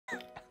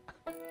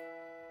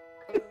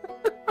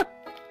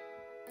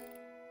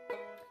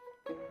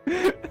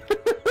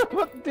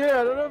What? Dude,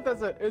 I don't know if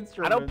that's an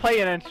instrument. I don't play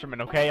an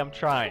instrument, okay? I'm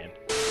trying.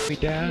 We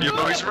down. Yo,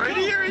 he's right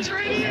here, he's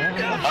right here!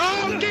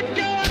 Oh, keep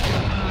going!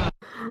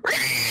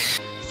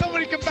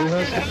 Somebody come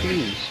back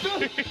here!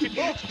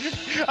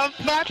 I'm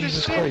about to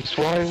Jesus shit! Christ,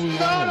 why are we No,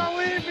 running? don't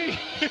leave me!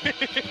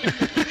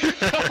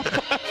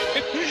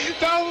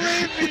 Don't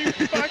leave me, you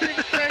fucking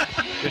prick!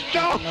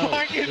 Don't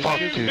fucking Fuck,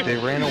 leave dude, me! they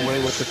ran away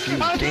with the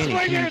fuse. I'm Danny,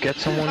 can you swinging. get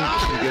someone?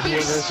 Can you get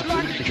whoever has the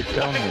fuse to get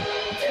down here?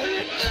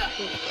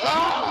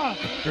 Ah!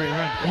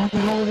 Why the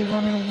hell are they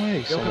running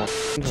away? Someone.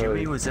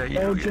 Jimmy, was that you?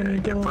 Oh, Yeah, Jimmy, you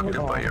get go. fucked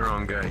up by your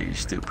own guy, you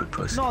stupid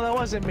pussy. No, that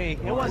wasn't me.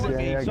 It wasn't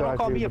me. So don't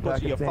call me a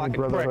pussy, you fucking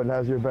prick.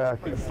 Has your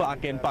back. You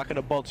fucking bucket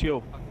of bolts,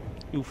 you.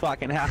 You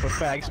fucking half a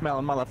fag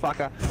smelling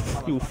motherfucker.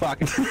 You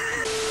fucking.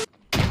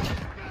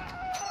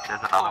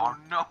 There's another one.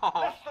 No!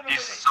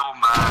 He's so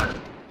mad.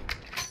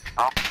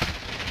 Oh.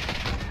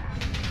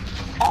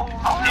 Oh,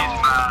 he's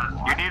mad.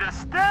 You need a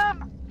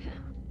stem!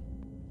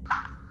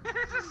 He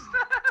needs a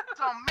stem!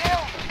 It's on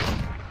milk!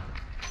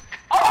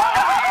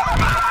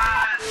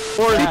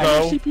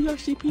 CPR,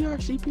 CPR,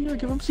 CPR,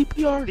 give him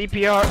CPR.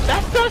 CPR.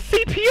 That's not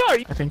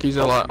CPR! I think he's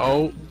alive.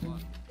 Oh.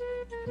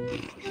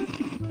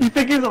 You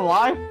think he's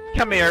alive?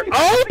 Come here.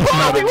 Oh,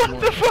 Bobby, what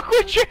the fuck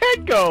would your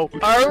head go?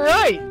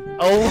 Alright.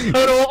 A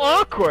little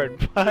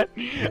awkward, but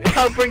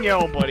I'll bring you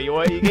home, buddy.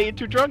 What, you getting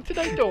too drunk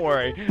tonight? Don't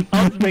worry.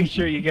 I'll just make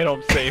sure you get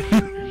home safe.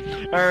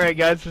 Alright,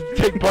 guys, let's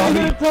take I'm Bobby.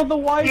 gonna tell the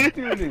wife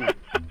duty.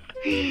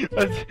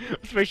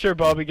 Let's make sure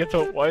Bobby gets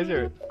home. Why is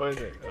there? Oh,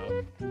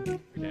 okay.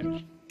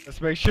 Let's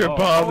make sure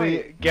Bobby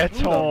wait. gets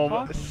Who the home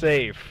fuck?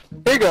 safe.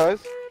 Hey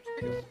guys.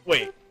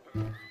 Wait.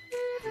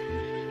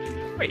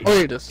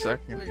 Wait a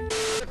second.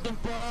 The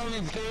ball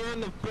is there in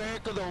the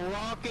back of the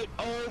rocket,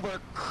 over.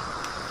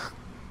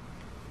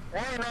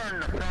 Right on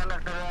the front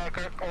of the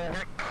rocket,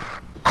 over.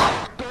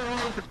 Don't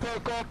have to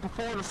take off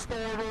before the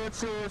storm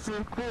answers,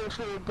 and course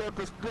we got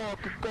this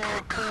rocket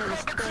going through the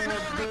storm,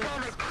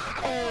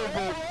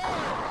 over.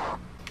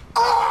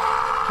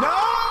 No,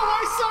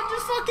 my son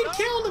just fucking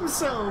killed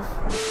himself.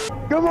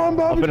 Come on,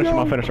 Bobby.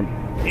 I'll finish him.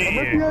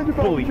 Yeah.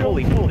 Pulley.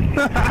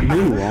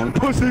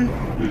 Pussy.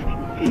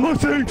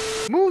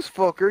 Moose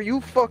fucker,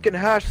 you fucking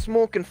hash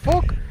smoking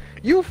fuck.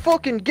 You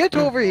fucking get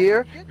over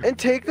here and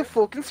take the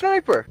fucking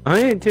sniper. I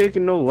ain't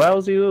taking no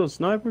lousy little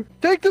sniper.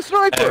 Take the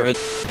sniper.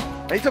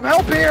 Need some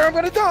help here. I'm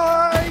gonna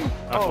die.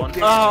 Oh,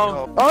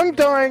 damn. I'm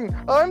dying.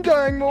 I'm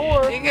dying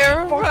more. Fuck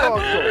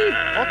Octal.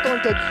 Octal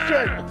ain't that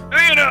shit. No,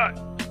 you're not.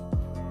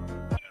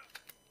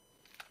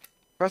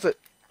 Press it.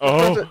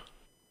 Oh. Press it.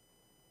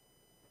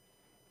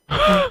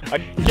 I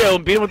kill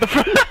him, beat him with the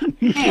front.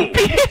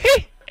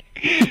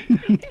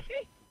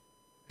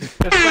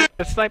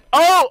 The snipe.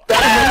 Oh!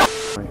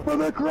 For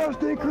the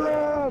Krusty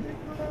Krab.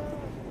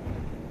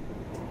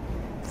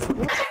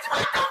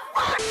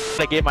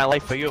 I gave my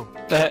life for you.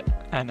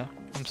 I know.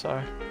 I'm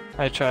sorry.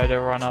 I tried to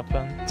run up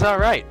and... It's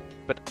alright.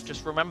 But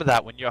just remember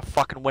that when you're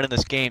fucking winning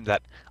this game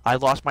that I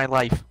lost my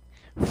life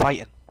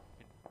fighting.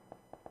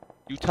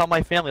 You tell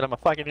my family that I'm a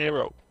fucking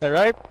hero.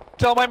 Alright?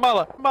 Tell my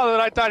mother that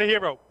I died a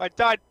hero. I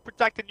died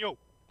protecting you.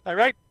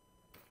 Alright?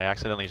 I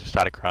accidentally just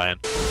started crying.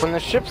 When the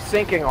ship's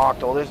sinking,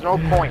 Octal, there's no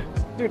point.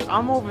 Dude,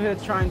 I'm over here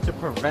trying to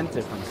prevent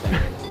it from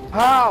sinking.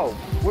 How?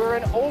 We're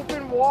in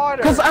open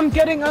water. Cause I'm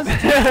getting us to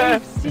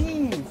safe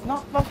seas,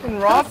 not fucking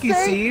rocky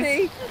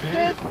seas.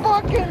 There's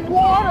fucking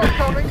water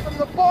coming from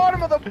the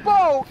bottom of the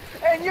boat,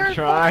 and you're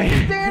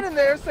fucking standing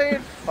there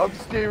saying, I'm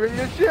steering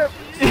the ship.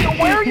 So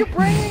where are you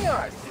bringing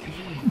us?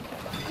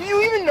 Do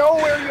you even know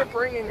where you're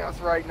bringing us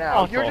right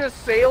now? Octal. You're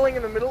just sailing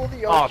in the middle of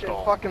the ocean,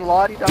 Octal. fucking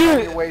la-di-da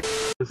your way.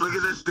 Look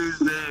at this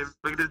dude's name.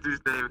 Look at this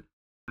dude's name.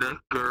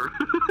 Necker.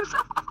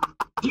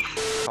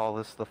 Call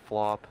this the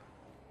flop.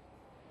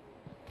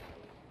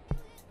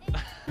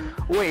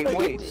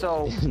 Wait,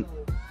 so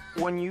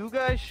when you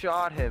guys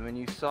shot him and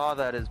you saw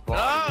that his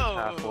body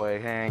was halfway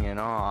hanging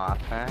off.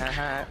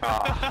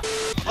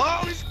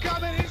 Oh, he's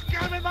coming,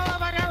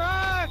 motherfucker,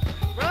 run!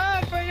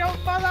 Run for your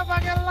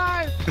motherfucking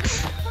life!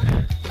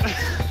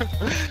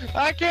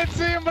 I can't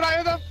see him, but I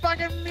hear the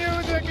fucking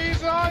music,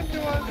 he's on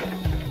to us!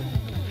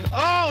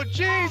 Oh,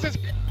 Jesus!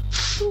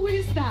 Who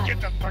is that?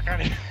 Get the fuck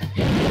out of here!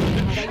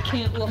 God, I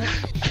can't look.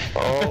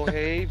 Oh,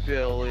 hey,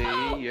 Billy,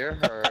 you're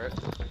hurt.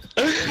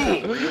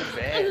 You're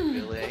bad,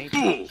 Billy, ain't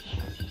you?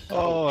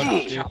 Oh,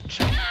 shit.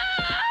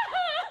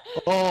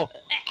 Oh!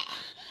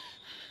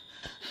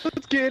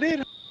 Let's get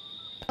it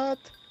hot!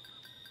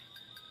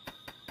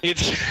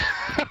 It's...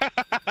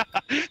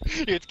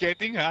 it's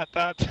getting hot.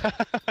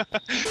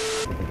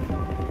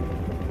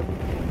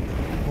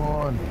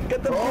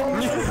 Get the ball!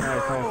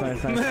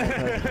 Nice.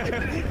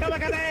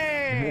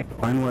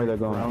 Find where they're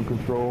going. Ground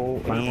control.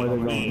 Find where they're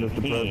going, Mr.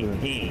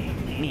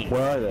 President.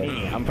 Where are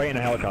they? I'm fighting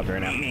a helicopter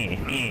right now.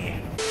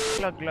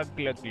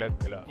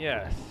 Glug.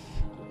 Yes.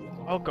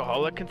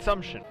 Alcoholic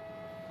consumption.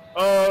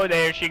 Oh,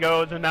 there she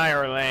goes in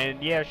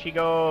Ireland. Yeah, she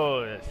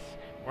goes.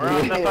 We're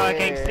on the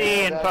fucking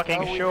sea and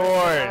fucking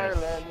shores.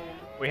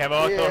 We have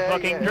also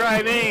fucking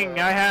driving.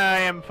 I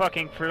am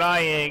fucking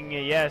flying.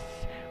 Yes,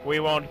 we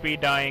won't be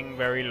dying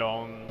very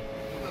long.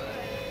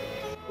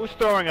 Who's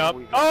throwing up?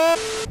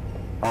 Oh!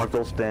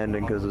 Octal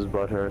standing because his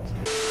butt hurts.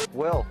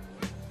 Will.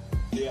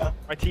 Yeah?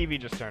 My TV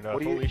just turned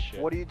off. Holy shit.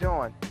 What are you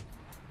doing?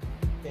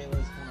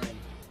 Kayla's playing.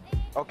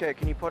 Okay,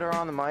 can you put her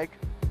on the mic?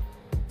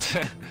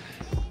 Hi,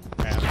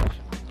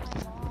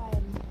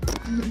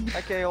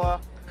 Kayla.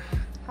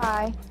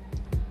 Hi.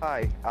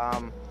 Hi.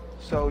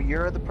 So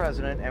you're the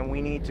president, and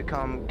we need to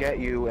come get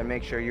you and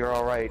make sure you're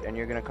all right, and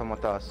you're gonna come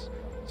with us.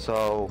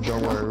 So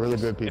don't worry, really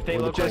good people. If they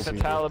look like the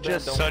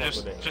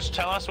Taliban, just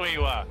tell us where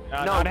you are.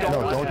 No,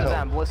 don't listen to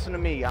them. Listen to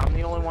me. I'm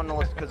the only one to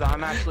listen because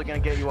I'm actually gonna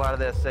get you out of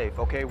there safe.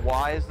 Okay?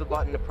 Why is the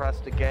button to press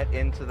to get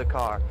into the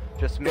car?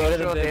 Just make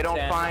sure they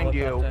don't find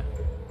you.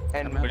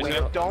 And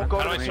don't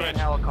go to the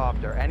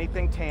helicopter.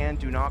 Anything tan,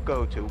 do not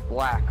go to.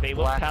 Black. They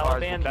look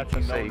Taliban. That's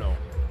a no-no.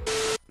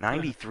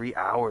 93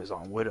 hours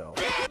on Widow.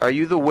 Are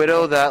you the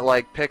Widow that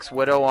like picks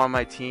Widow on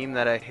my team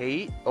that I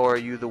hate, or are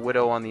you the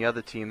Widow on the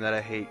other team that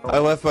I hate? I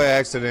left by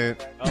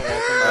accident. Oh,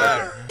 welcome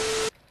back.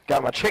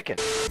 Got my chicken.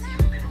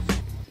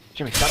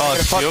 Jimmy, stop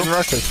fucking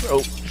rushing.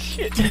 Oh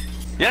shit.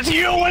 That's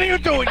you! What are you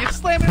doing? You're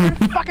slamming your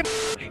fucking.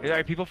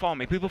 Alright, people follow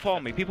me. People follow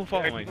me. People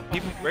follow me.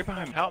 People right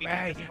behind me. Help me!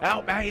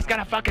 Help me! He's got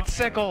a fucking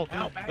sickle.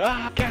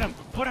 Ah, get him!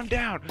 Put him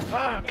down!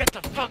 Ah, get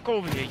the fuck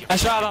over here! You I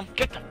shot him.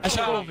 Get the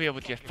fuck over here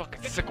with your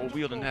fucking sickle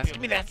wielding ass.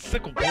 Give me that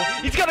sickle, boy.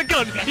 He's got a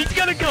gun. He's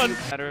got a gun.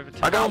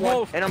 I got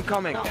one, and I'm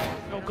coming.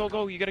 Go,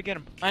 go! You gotta get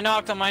him. I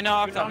knocked him.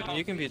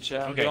 You can be a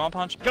chat. Okay. You want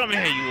punch? Come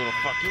in here, you little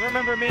fuck. You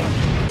remember me?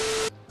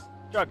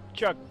 Chuck.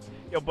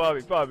 Yo,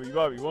 Bobby,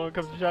 you wanna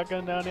come to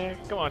shotgun down there?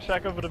 Come on,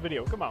 shotgun for the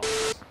video. Come on.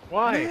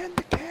 Why? Man,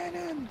 the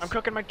cannons. I'm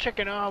cooking my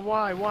chicken.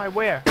 Why?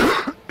 Where?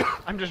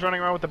 I'm just running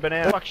around with the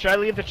banana. Fuck, should I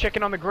leave the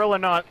chicken on the grill or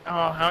not? Oh,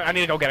 I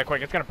need to go get it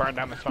quick. It's gonna burn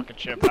down this fucking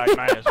ship. I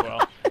might as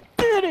well.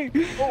 Danny,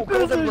 Oh,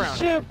 there's golden a brown.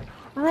 ship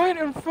right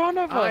in front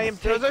of us.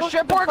 There's a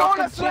ship. We're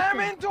gonna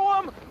slam into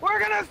him. We're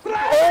gonna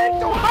slam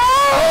into him.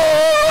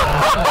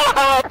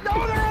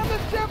 No, they're on the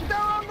ship. They're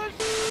on the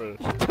ship.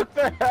 Took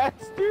their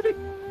hats, dude.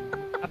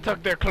 I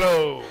took their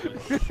clothes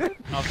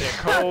off their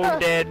cold,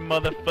 dead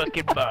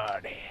motherfucking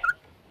body.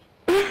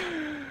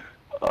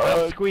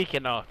 I'm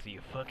squeaking off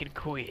you fucking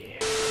queer.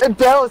 And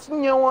Dallas, you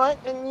know what?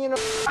 And you know.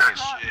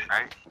 Shit,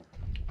 right?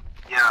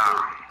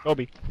 Yeah.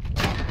 Obi.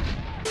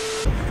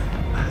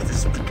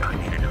 This guy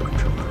need a new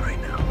controller right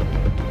now.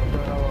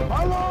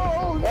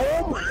 Hello!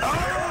 Oh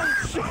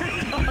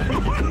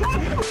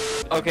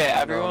my Okay,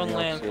 everyone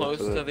land close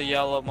to the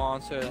yellow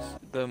monsters.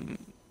 The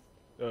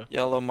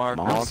yellow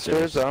markers.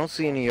 Monsters? I don't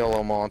see any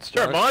yellow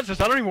monsters. Sure, monsters.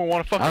 I don't even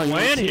want to fucking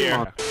land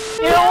here.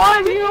 You know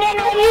what?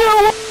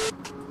 You.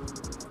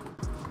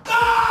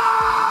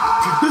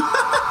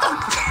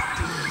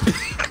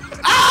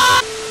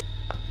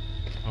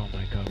 Oh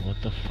my god, what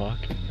the fuck?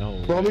 No.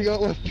 Bobby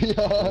got left behind.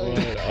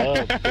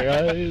 What up,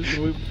 guys?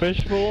 We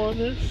fishbowl on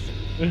this?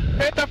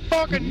 Hit the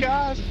fucking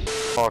gas!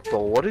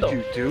 Octal, what did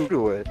you do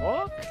to it?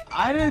 What?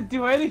 I didn't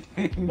do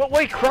anything. But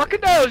wait,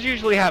 crocodiles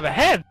usually have a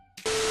head.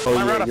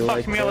 My brother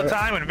fucks me all the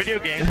time in video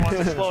games, wants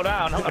to slow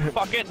down. I'm gonna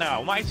fuck it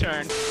now. My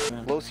turn.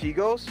 Los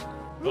Higos?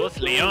 Los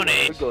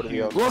Leones. Go to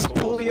the Los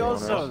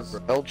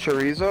Puliosos. El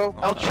Chorizo?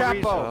 El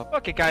Chapo.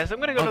 Okay, guys, I'm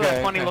gonna go to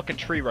that funny looking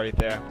tree right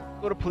there.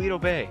 Go to Polito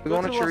Bay. We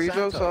going to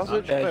Chorizo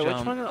sausage? Hey, Wait, which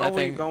John, one I are we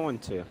think- going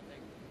to?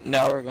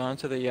 Now we're going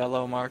to the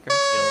yellow marker.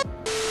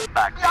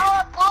 Back.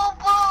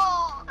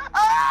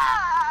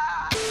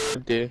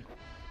 Dude.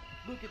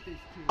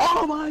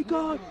 Oh my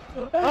god!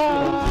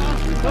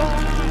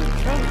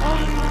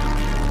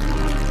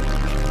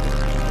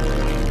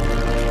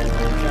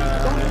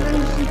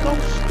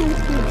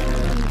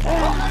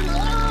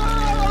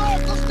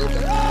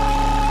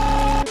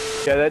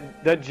 Yeah,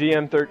 that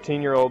GM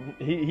 13-year-old,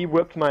 he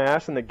whipped my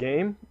ass in the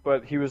game,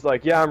 but he was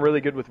like, yeah, I'm really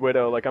good with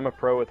Widow, like I'm a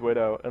pro with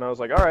Widow, and I was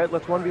like, all right,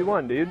 let's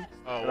 1v1, dude.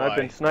 Oh, and I've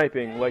been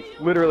sniping, like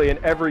literally in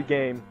every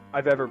game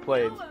I've ever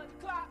played,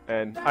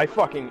 and I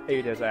fucking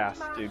ate his ass,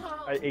 dude.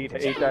 I ate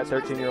that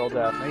 13-year-old's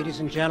ass. Ladies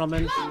and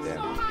gentlemen,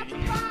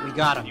 we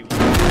got him.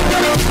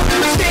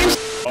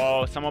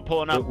 Oh, someone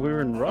pulling up. We were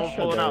in Russia,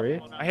 pulling up.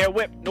 right? I hear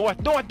whip. North,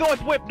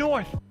 whip,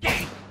 north.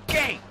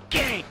 Gang.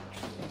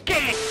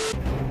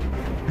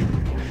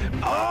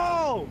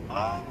 Oh!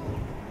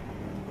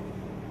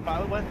 If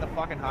I went the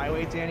fucking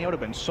highway, Danny, I would have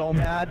been so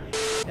mad.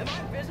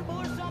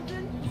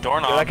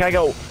 Doorknob. Like I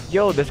go,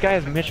 yo, this guy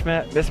has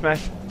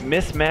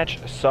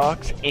mismatched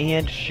socks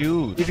and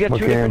shoes. He's got two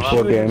different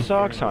shoes and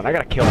socks on. I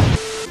gotta kill him.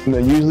 You know,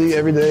 usually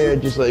every day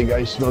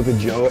I smoke a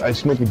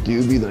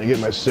doobie, then I get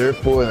my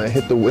surfboard and I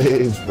hit the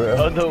waves, bro.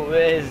 Oh, the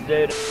waves,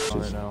 dude.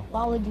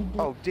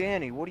 Oh,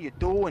 Danny, what are you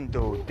doing,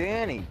 dude?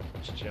 Danny.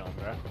 Just chilling,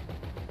 bro.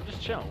 Just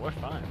chilling. We're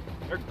fine.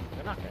 They're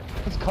not good.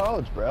 It's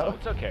college, Oh, bro.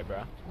 it's okay,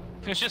 bro.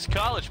 It's just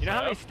college, You know how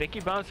bro. many sticky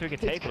bombs we could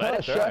take? college, Let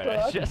it throw shut it.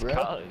 It's up, just bro.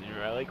 college,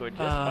 bro. Like, we're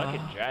just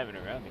fucking driving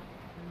around.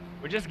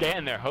 We're just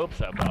getting their hopes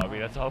up, Bobby.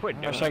 That's all we're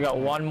doing. Actually, I got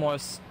one more.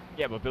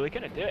 Yeah, but Billy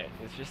couldn't do it.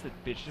 It's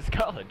just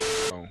college.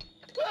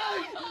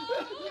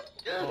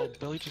 Oh,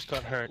 Billy just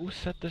got hurt. Who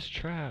set this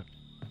trap?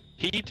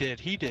 He did.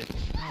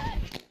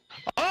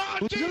 Oh,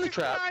 Who's in the Jesus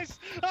trap? Christ!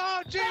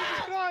 Oh, Jesus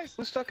Christ!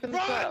 Who's stuck in the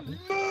trap?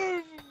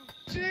 Move!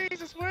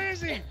 Jesus, where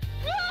is he?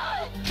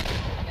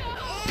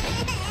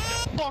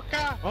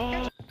 Fucker!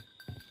 Oh.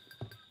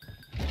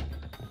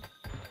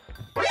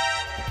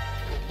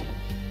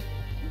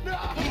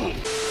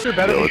 You're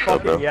better than What's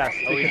up, bro? fucking yes,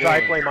 because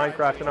I play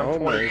Minecraft and I'm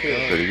 22.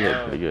 Pretty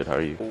good, pretty good. How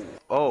are you?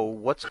 Oh,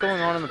 what's going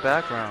on in the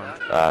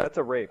background? That's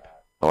a rape.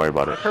 Don't worry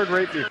about it. I've heard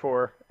rape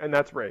before, and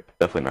that's rape.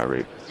 Definitely not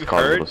rape. You Call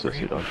it a heard little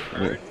sissy, though.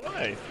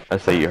 Nice. I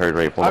say you heard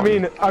rape. Hold I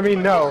on.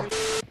 mean, no.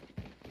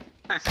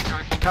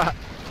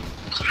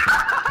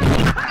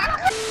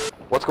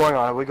 What's going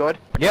on? Are we good?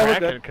 Yeah, we're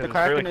Kraken, good. 'cause The it's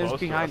Kraken really is close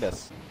to behind us.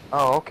 us.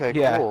 Oh, okay,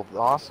 Yeah. cool.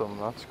 Awesome.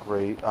 That's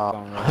great.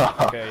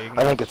 Okay, you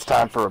I think it's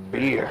time for a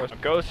beer.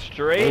 Go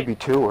straight. Maybe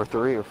 2 or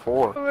 3 or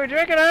 4. We're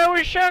drinking out,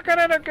 we're shotgun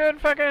at a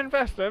good fucking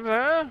festive,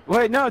 huh?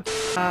 Wait, no.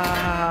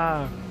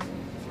 Ah.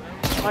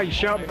 Oh, you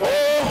shot me.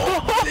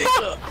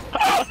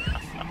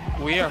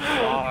 We are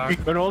far.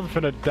 We're all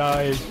finna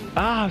die.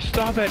 Ah,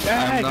 stop it.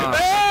 I'm not.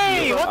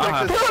 Hey,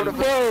 what the fuck,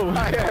 bro?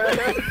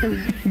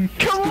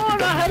 Come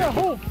on, I had a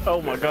hope. Oh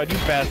my god, you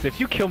bastard. If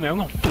you kill me, I'm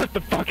gonna flip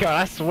the fuck out,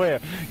 I swear.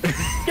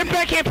 Get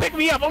back here, pick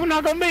me up. I'm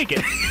not gonna make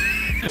it.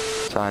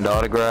 Signed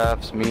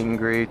autographs, meet and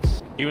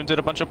greets. Even did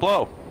a bunch of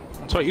blow.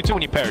 That's what you do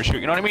when you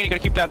parachute, you know what I mean? You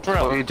gotta keep that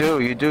drill. Oh, you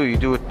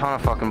do a ton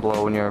of fucking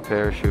blow when you're a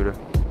parachuter.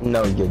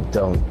 No, you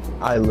don't.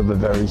 I live a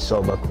very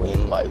sober,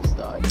 clean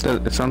lifestyle.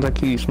 It sounds like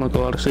you smoke a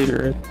lot of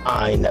cigarettes.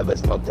 I never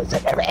smoked a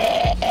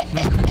cigarette.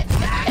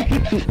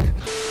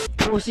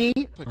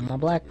 Pussy, I'm a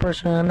black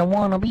person, I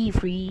wanna be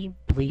free.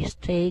 Please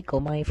take all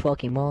my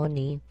fucking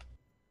money.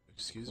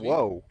 Excuse me?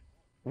 Whoa.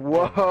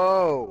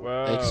 Whoa.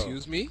 Whoa.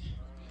 Excuse me?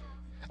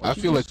 I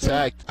feel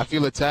attacked. I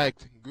feel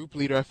attacked. Group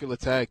leader, I feel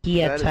attacked. He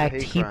That is a attacked,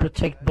 hate he crime.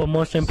 protected, but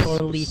most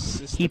importantly,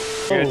 he...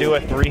 You're gonna do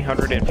a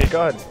 350.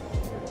 God.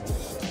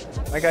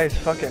 My guy's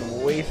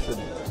fucking wasted.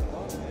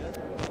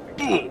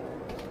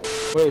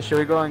 Wait, should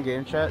we go on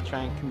game chat,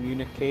 try and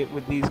communicate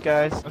with these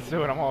guys? Let's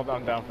do it,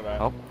 I'm down for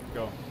that. Oh.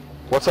 Go.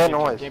 What's that Game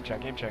noise?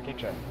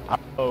 chat.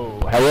 Oh.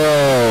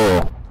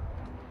 Hello!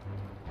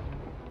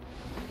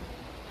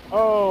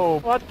 Oh,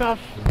 what the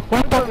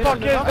fuck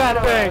is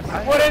that thing?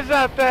 What is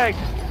that thing?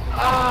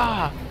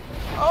 Ah!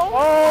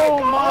 Oh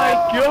my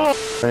god!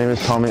 My name is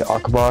Tommy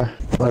Akbar.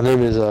 My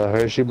name is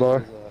Hershey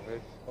Bar.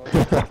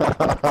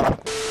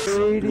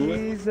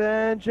 Ladies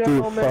and fuck the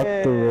rules.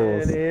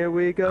 gentlemen, here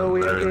we go.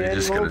 We are literally the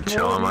just annual gonna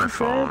chill on my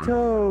phone.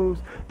 Santos.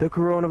 The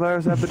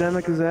coronavirus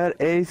epidemic is at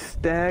a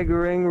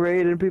staggering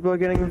rate, and people are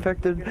getting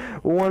infected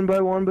one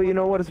by one. But you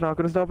know what? It's not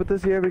going to stop it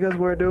this year because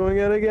we're doing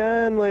it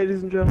again,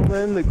 ladies and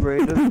gentlemen. The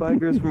greatest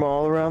bikers from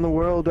all around the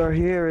world are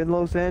here in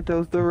Los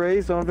Santos to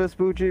race on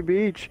Vespucci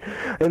Beach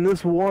in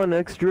this one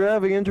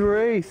extravagant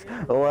race.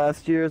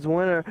 Last year's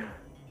winner.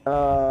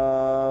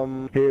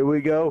 Here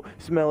we go.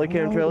 Smelly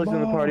Kamtrail is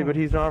in the party, but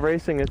he's not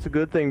racing. It's a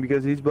good thing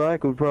because he's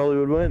black. We probably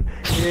would win.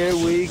 Here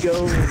we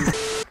go.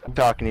 I'm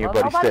talking to you, Well,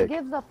 buddy. nobody Stick.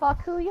 gives a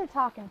fuck who you're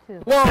talking to.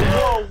 Whoa,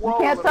 whoa, whoa.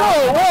 You can't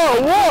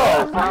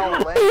whoa,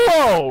 talk.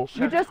 Whoa!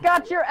 You just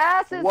got your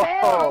asses Whoa.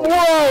 handed.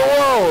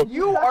 Whoa!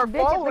 You are Bitch at the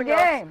following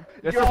us. game.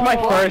 This You're is my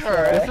first.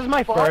 following This is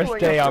my first following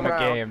day us on the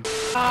around. game.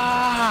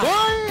 Ah!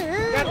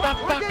 Get the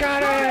fuck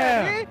out of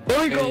here! There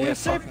we go, we're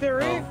safe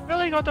there, eh?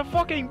 Billy got the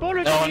fucking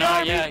bullet No, in the not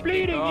arm. yet. He's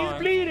bleeding. Keep He's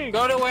going. bleeding.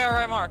 Go to where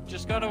I marked.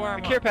 Just go to where I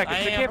The marked. care package.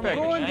 I The am care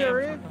looking, package. I am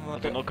there, eh? fucking Okay,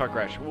 looking. no car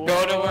crash. Go to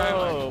where I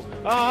Whoa.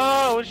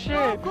 Oh shit!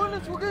 Oh,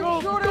 goodness, we're getting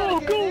Go, short go,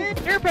 again, go! eh?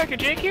 Care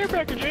packaging, care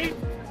packaging!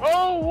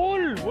 Oh,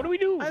 wall! What do we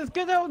do? Let's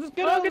get out, let's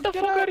get Oh, out, get the let's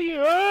fuck out of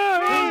here!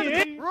 Oh, hey,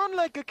 hey. Run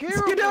like a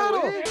Let's get caribou,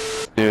 out. eh?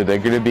 Dude, they're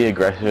gonna be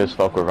aggressive as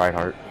fuck with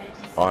Reinhardt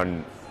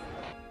on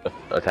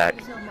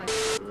attack.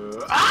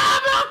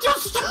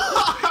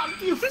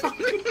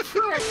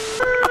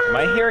 Am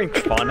I hearing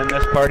fun in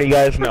this party,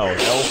 guys? No, no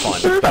fun.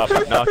 Stop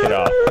it. Knock it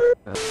off.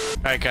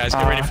 Alright guys,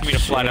 get ready for me to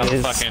fly down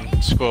the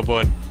fucking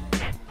scoreboard.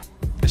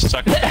 This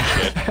sucks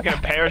shit. I'm gonna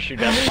parachute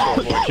down the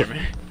scoreboard,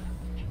 Jimmy.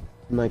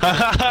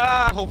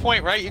 Whole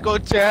point, right? You go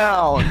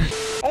down.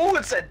 Oh,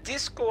 it's a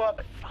disco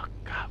up. Fuck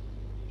up.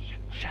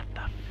 Shut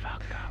the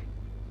fuck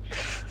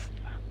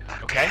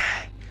up. Okay?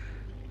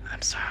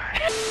 I'm sorry.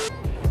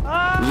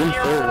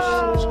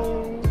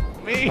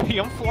 Me,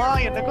 I'm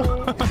flying,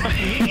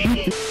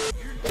 nigga.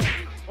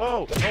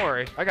 Whoa, don't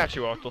worry. I got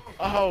you, Octal.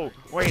 Oh,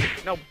 wait.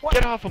 No,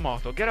 get off him,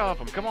 Octal. Get off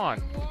him. Come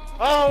on.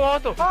 Oh,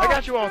 Octal. I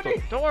got you,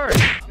 Octal. Don't worry.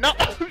 No,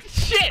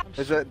 shit.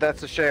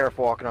 That's the sheriff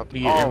walking up.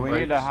 Oh, we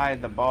need to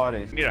hide the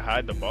bodies. We need to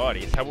hide the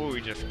bodies. How about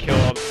we just kill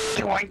all the...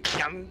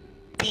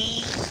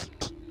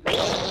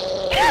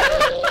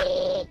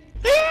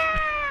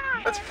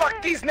 Let's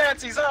fuck these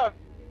Nazis up.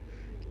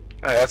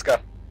 Alright, let's go.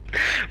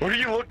 What are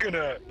you looking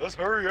at? Let's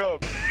hurry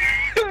up.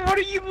 What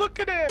are you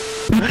looking at?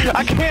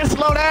 I can't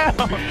slow down.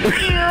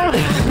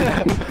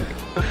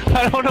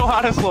 I don't know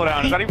how to slow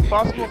down. Is that even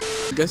possible?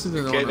 I guess it's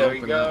Okay, there we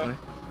go.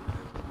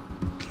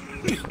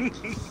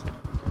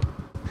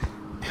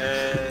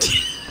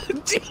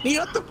 Danny,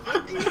 what the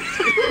fuck are you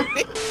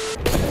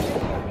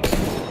doing?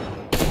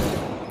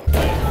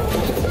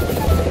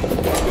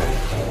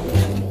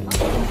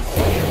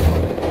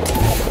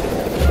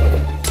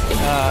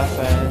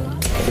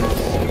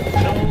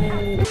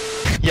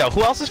 Yo,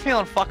 who else is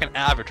feeling fucking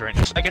average right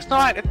now? Like, it's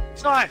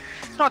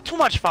not too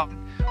much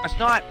fun. It's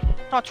not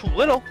too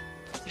little.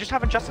 You're just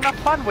having just enough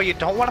fun where you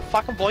don't want to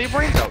fucking blow your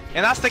brains out.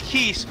 And that's the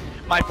keys,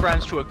 my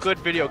friends, to a good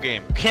video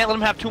game. You can't let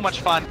them have too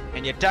much fun,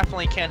 and you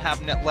definitely can't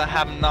have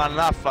them not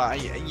enough fun.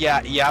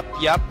 Yep.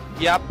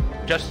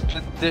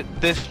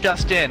 This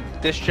just in.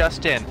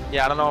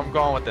 Yeah, I don't know where I'm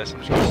going with this. I'm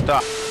just gonna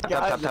stop. Let's go.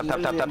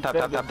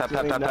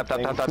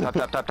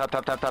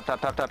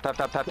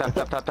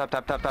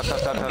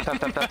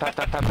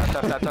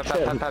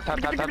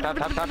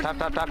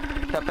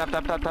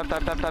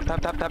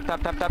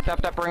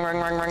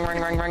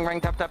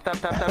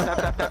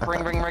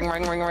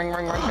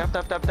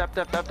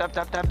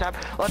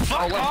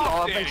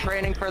 I've been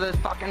training for this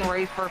fucking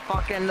race for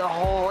fucking the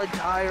whole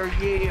entire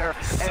year.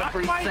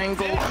 Every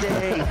single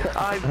day.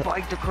 I've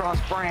biked across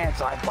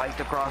France, I've biked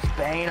across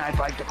Spain, I've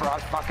biked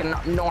across fucking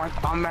North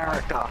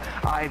America.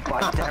 I've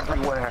biked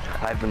everywhere.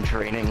 I've been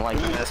training like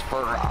this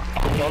for a while.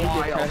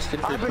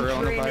 I've been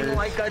training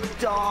like a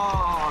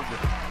dog.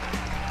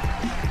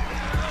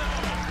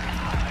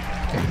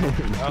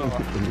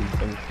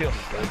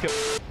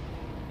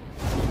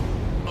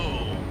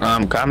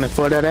 I'm coming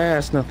for that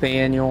ass,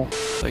 Nathaniel.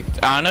 Like,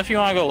 I don't know if you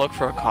want to go look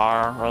for a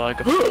car or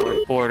like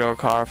a four-door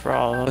car for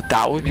all, but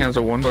that would be. Has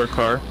a one-door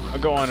car. I'll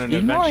go on an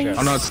adventure.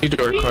 Oh no, it's a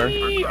two-door car.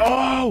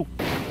 Oh!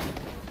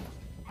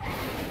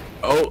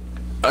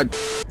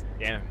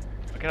 Damn.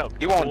 Look at how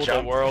cool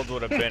the world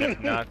would have been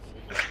if not.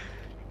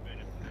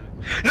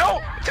 No!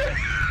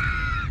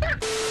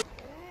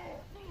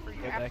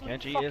 You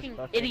fucking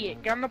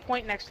idiot. Get on the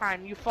point next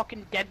time, you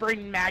fucking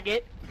dead-brain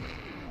maggot.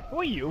 Who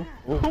are you?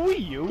 Who are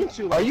you?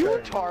 Are you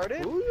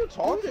retarded? Who are you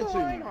talking to? Who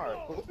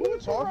are you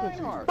talking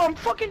to? I'm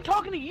fucking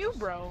talking to you,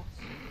 bro.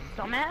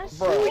 Dumbass.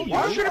 Bro,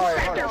 you should have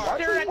sat there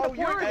staring at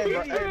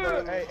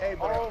the Hey,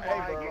 bro.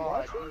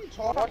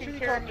 Watch me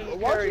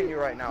carrying you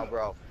right now,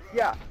 bro.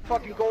 Yeah,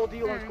 fucking gold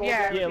dealers, gold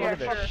Yeah, look at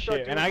this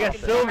shit. And I got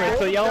silver,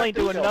 so y'all ain't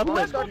doing nothing.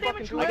 I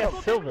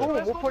got silver.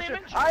 Boom, we'll push it.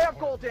 I have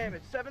gold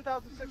damage,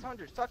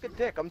 7,600. Suck a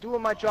dick. I'm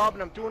doing my job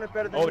and I'm doing it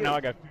better than you. Oh, now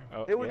I got.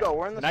 Here we go.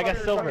 We're in the. And I got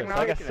silver.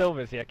 I got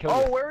silvers. Yeah, kill me.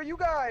 Oh, where are you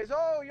guys?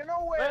 Oh, you're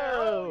nowhere.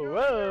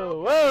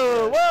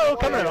 Whoa!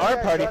 Come on, our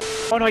party.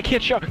 Oh no, I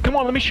can't shot. Come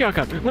on, let me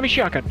shotgun.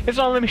 It's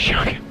on. Let me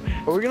shotgun.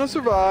 Are we gonna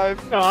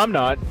survive? No, I'm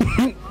not.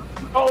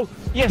 Oh,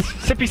 yes,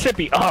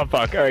 sippy. Oh,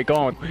 fuck. All right, go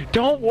on.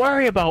 Don't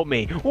worry about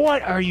me.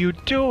 What are you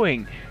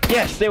doing?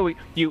 Yes, there we.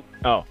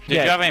 Oh. Did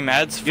you have any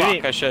meds?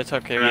 Fuck, I should have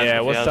took your meds.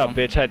 Yeah, what's up,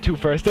 bitch? Had 2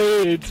 first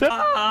aids. Good.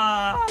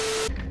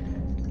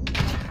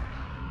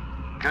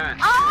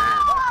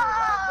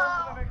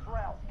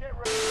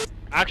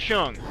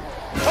 Action.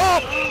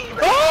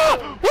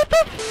 Oh! What the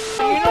f?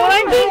 You know what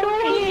I mean?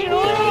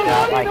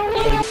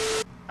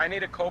 I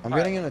need a co-pilot. I'm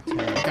getting in a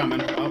tank.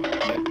 Coming. Oh,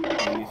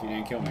 if you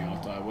didn't kill me,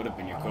 Octal, I would have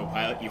been your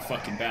co-pilot, you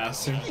fucking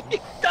bastard.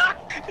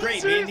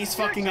 Great, man, these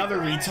fucking other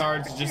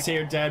retards just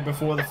here dead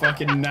before the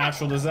fucking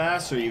natural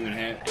disaster even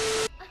hit.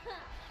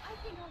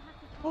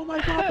 Oh my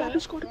god, Bob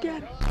is going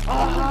again.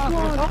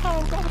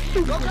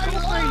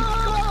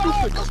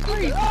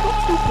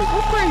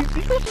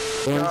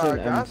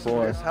 Gas in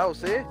this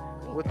house, eh?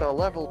 With a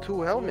level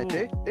 2 helmet,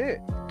 eh?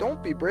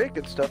 Don't be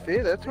breaking stuff,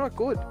 eh? That's not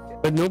good.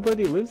 But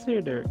nobody lives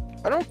here, Dirk.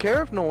 I don't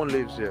care if no one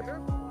lives here.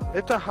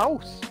 It's a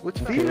house with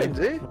feelings,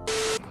 eh?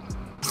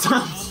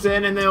 Stop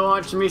standing there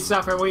watching me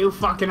suffer. Will you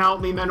fucking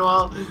help me,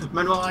 Manwell?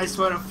 Manwell, I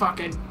swear to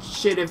fucking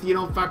shit if you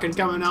don't fucking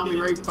come and help me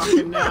right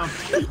fucking now.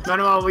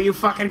 Manuel, will you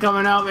fucking come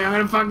and help me? I'm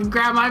gonna fucking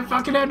grab my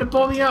fucking head to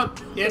pull me up.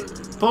 Yeah,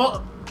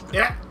 pull.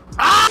 Yeah.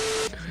 Ah!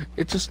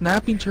 It's a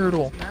snapping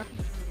turtle.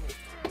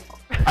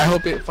 I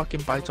hope it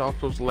fucking bites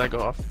Octal's leg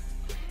off.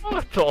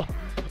 Octal!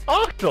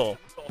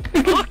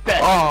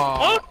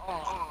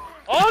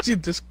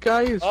 Dude, this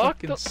guy is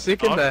fucking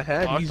sick in the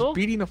head. He's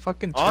beating a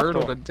fucking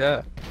turtle to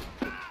death.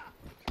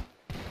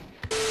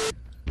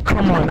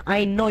 Come on,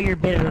 I know you're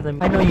better than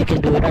me. I know you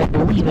can do it. I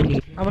believe in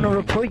you. I'm gonna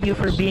report you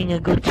for being a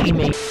good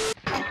teammate.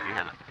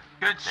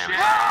 Good shit.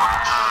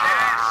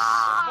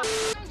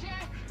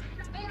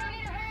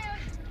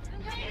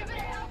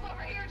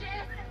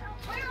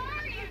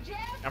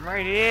 I'm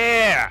right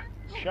here.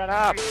 Shut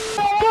up.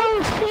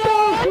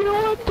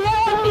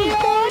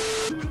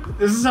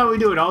 This is how we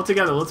do it all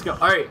together. Let's go.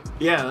 All right.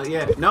 Yeah.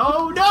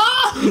 No.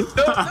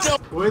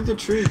 Where'd the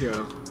tree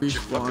go?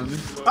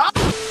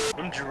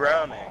 I'm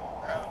drowning.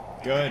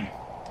 Good.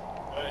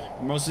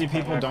 Mostly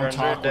people don't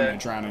talk when they're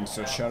drowning,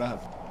 so shut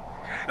up.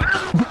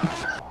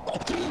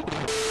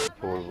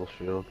 Portable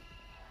shield.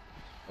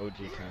 OG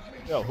kind.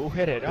 Yo, who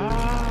hit it? Wait,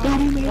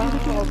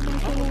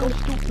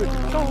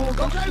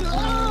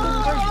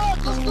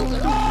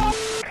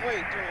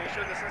 dude, you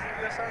sure this isn't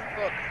your son?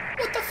 Look.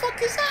 What the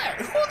fuck is that?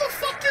 Who the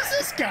fuck is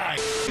this guy?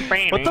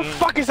 What the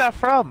fuck is that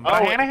from?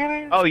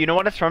 Oh, you know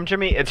what it's from,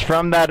 Jimmy? It's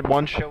from that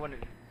one show in...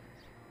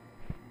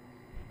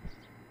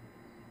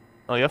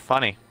 Oh, you're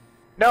funny.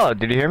 No,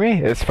 did you hear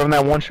me? It's from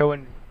that one show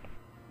in...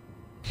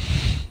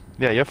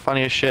 Yeah, you're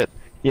funny as shit.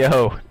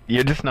 Yo,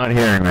 you're just not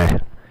hearing me.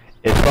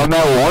 It's from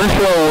that one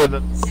show with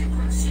the...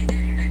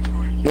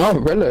 No,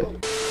 really?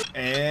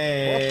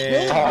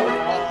 Hey.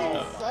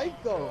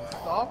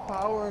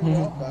 powering it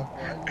up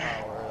after I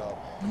power it up.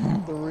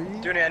 3.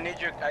 Dooney, I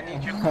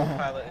need your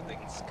co-pilot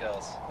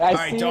skills.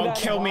 Alright, don't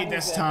kill me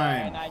this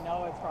time. I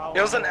know it's probably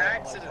It was an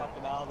accident.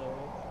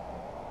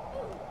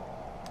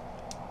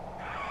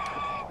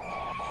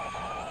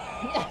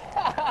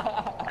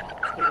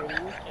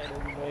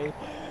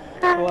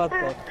 What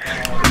the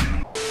fuck?